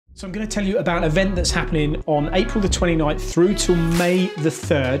So I'm going to tell you about an event that's happening on April the 29th through till May the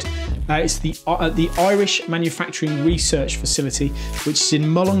 3rd. It's the Irish Manufacturing Research Facility, which is in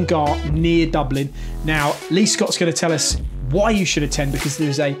Mullingar near Dublin. Now, Lee Scott's going to tell us why you should attend, because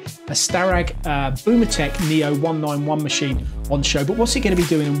there's a Starrag Bumotec Neo 191 machine on show. But what's it going to be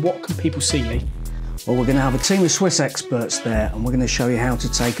doing and what can people see, Lee? Well, we're going to have a team of Swiss experts there, and we're going to show you how to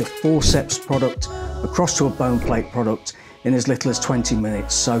take a forceps product across to a bone plate product in as little as 20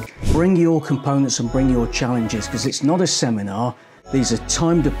 minutes. So bring your components and bring your challenges, because it's not a seminar. These are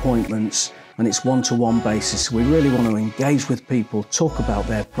timed appointments and it's one-to-one basis. We really want to engage with people, talk about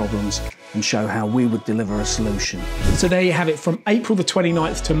their problems and show how we would deliver a solution. So there you have it, from April the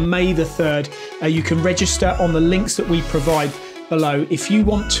 29th to May the 3rd. You can register on the links that we provide below. If you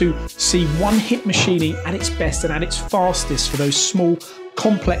want to see one-hit machining at its best and at its fastest for those small,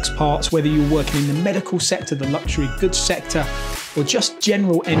 complex parts, whether you're working in the medical sector, the luxury goods sector, or just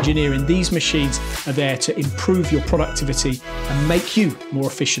general engineering, these machines are there to improve your productivity and make you more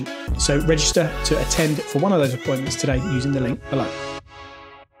efficient. So register to attend for one of those appointments today using the link below.